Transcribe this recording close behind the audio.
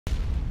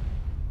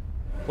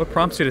What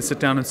prompts you to sit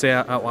down and say,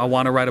 I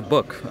want to write a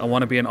book, I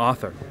want to be an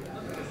author?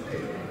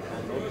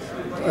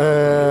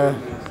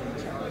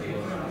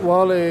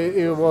 Well,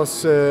 it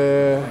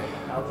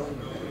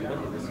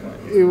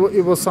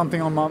was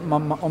something on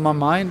my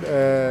mind.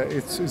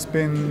 It's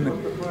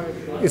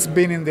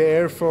been in the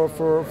air for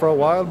a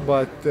while,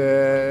 but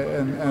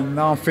and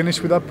now I'm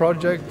finished with that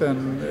project,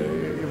 and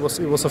it was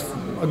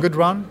a good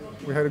run.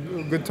 We had a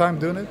good time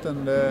doing it,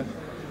 and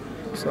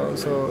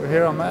so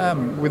here I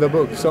am with a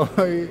book. So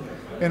I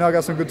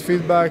got some good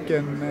feedback,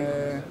 and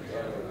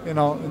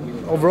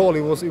overall we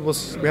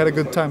had a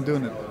good time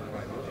doing it.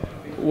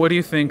 What do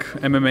you think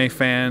MMA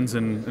fans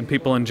and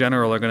people in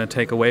general are going to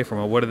take away from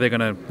it? What are they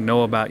going to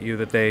know about you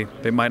that they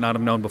might not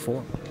have known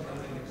before?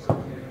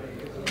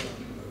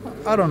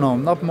 I don't know,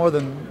 not more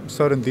than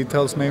certain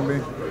details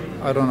maybe.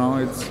 I don't know,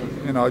 it's,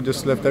 I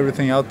just left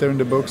everything out there in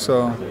the book,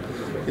 so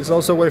it's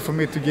also a way for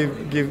me to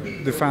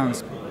give the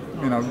fans,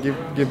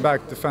 give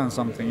back the fans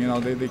something,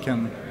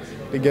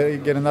 they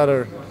get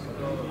another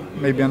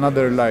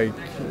like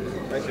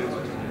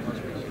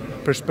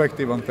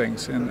perspective on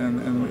things,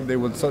 and they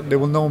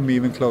will know me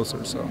even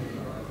closer. So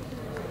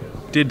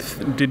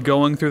did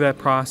going through that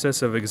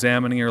process of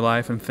examining your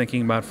life and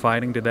thinking about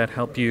fighting, did that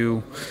help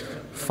you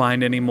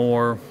find any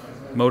more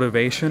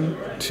motivation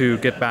to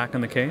get back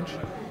in the cage?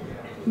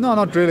 No,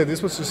 not really.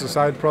 This was just a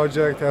side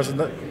project.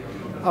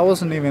 I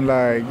wasn't even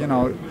like,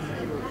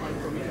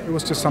 it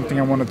was just something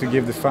I wanted to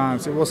give the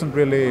fans. It wasn't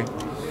really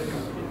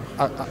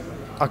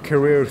a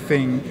career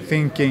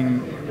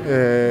thinking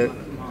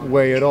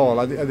way at all.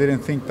 I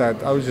didn't think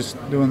that. I was just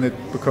doing it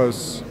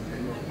because,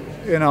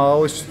 I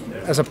was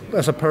as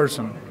a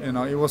person.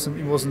 It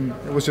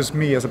was just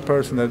me as a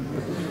person that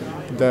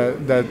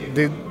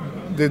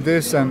did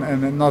this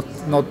and not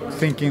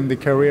thinking the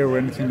career or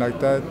anything like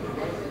that.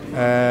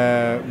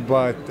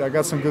 But I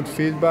got some good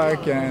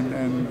feedback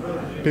and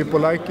people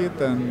like it,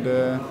 and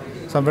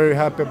so I'm very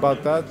happy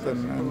about that.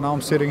 And now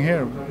I'm sitting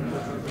here.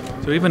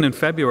 So even in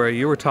February,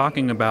 you were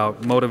talking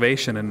about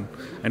motivation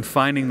and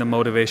finding the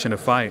motivation to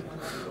fight.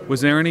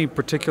 Was there any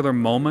particular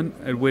moment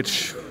at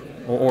which,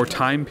 or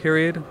time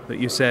period, that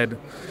you said,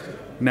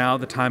 now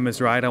the time is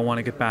right, I want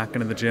to get back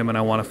into the gym and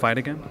I want to fight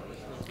again?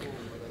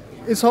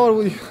 It's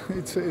hard.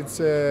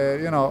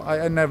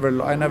 I never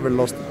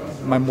lost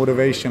my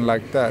motivation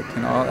like that.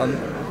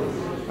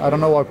 I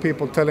don't know why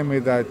people telling me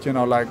that,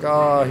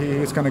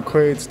 he's gonna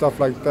quit, stuff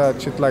like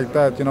that, shit like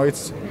that.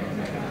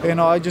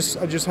 I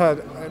just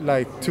had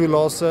like 2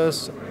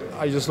 losses.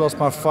 I just lost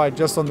my fight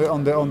just on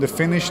the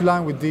finish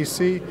line with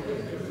DC.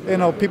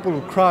 People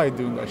will cry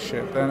doing that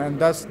shit, and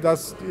that's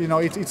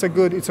it's a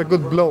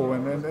good blow,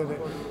 and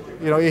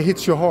it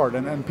hits you hard,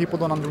 and people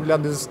don't really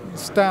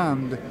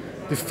understand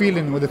the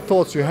feeling or the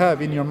thoughts you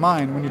have in your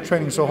mind when you're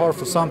training so hard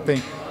for something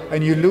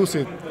and you lose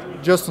it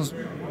just on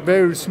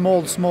very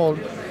small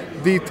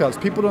details.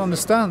 People don't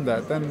understand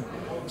that, and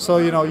so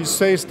you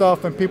say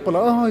stuff and people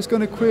are, oh, he's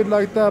gonna quit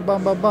like that,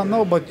 bam bam bam.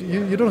 No, but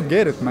you don't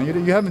get it, man.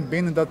 You haven't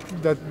been in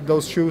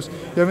those shoes,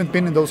 you haven't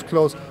been in those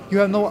clothes, you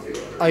have no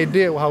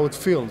idea how it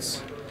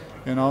feels,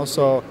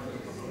 so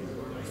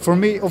for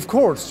me, of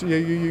course,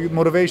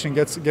 motivation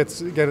gets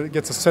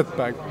a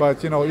setback, but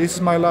this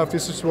is my life,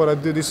 this is what I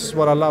do, this is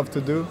what I love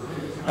to do.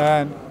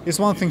 And it's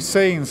one thing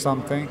saying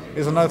something,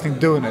 it's another thing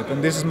doing it,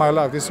 and this is my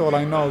life, this is all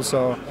I know.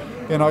 So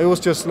it was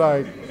just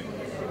like,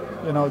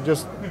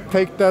 just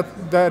take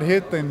that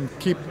hit and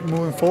keep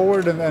moving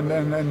forward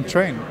and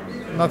train.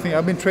 Nothing.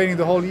 I've been training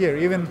the whole year.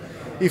 Even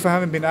if I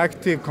haven't been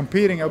active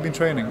competing, I've been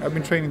training. I've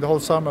been training the whole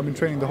summer, I've been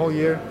training the whole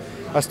year.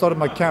 I started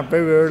my camp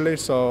very early,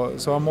 so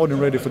I'm more than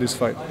ready for this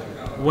fight.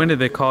 When did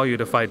they call you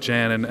to fight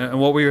Jan, and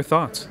what were your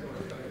thoughts?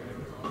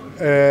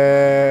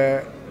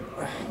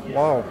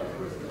 Wow.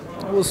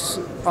 It was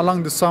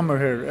along the summer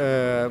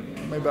here,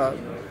 maybe about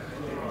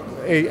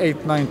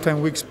 8, 9,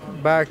 10 weeks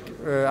back.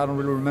 I don't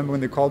really remember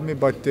when they called me,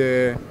 but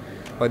they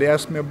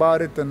asked me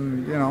about it,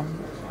 and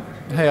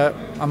hey,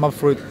 I'm up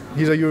for it.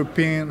 He's a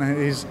European, and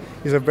he's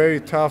a very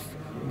tough,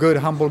 good,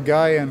 humble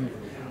guy, and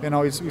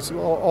it's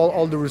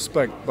all the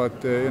respect.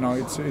 But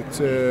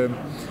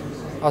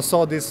I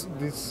saw this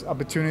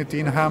opportunity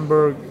in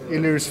Hamburg.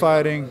 Ilir's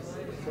fighting.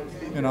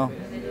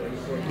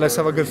 Let's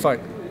have a good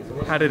fight.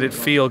 How did it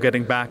feel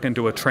getting back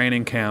into a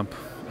training camp?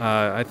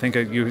 I think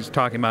you were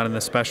talking about in the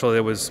special,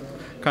 it was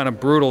kind of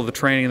brutal, the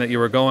training that you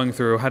were going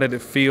through. How did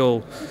it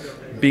feel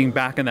being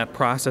back in that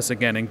process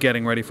again and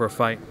getting ready for a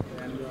fight?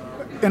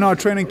 Our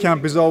training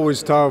camp is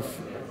always tough.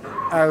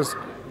 As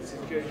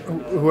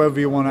whoever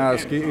you want to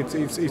ask,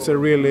 it's a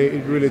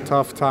really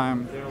tough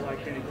time,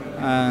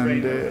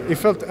 and it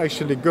felt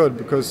actually good,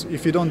 because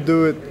if you don't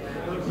do it,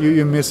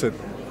 you miss it,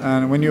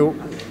 and when you're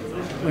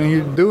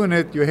doing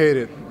it, you hate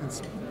it.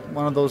 It's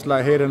one of those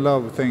like hate and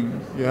love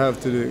thing you have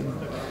to do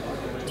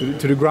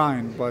to the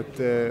grind, but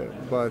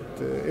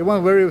it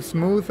went very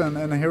smooth,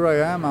 and here I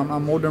am.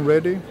 I'm more than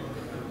ready.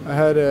 I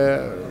had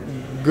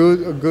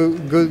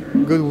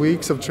good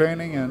weeks of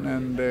training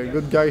and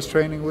good guys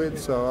training with.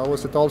 So I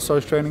was at All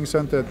Stars Training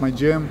Center at my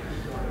gym,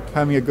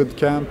 having a good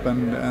camp,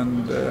 and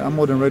I'm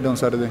more than ready on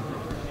Saturday.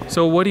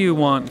 So what do you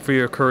want for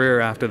your career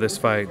after this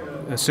fight?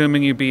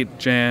 Assuming you beat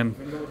Jan,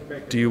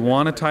 do you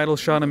want a title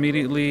shot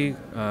immediately?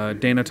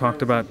 Dana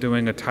talked about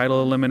doing a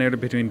title eliminator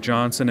between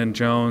Johnson and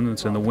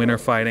Jones and the winner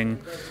fighting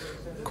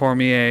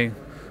Cormier.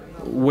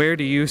 Where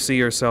do you see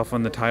yourself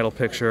in the title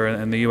picture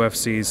and the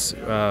UFC's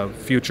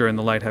future in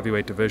the light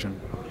heavyweight division?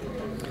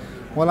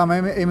 Well, I'm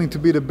aiming to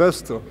be the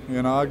best, though.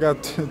 You know, I got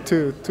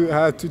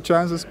I had two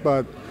chances,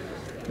 but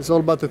it's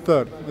all about the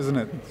third, isn't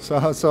it?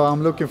 So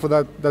I'm looking for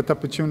that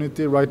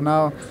opportunity right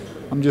now.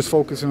 I'm just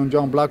focusing on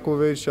Jan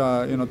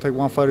Blachowicz. You know, take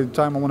one fight at a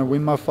time. I want to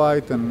win my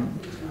fight, and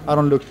I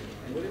don't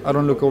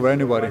look over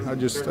anybody. I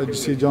just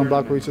see Jan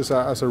Blachowicz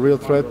as a real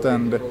threat,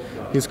 and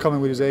he's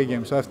coming with his A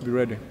game. So I have to be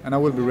ready, and I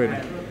will be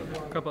ready.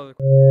 Couple other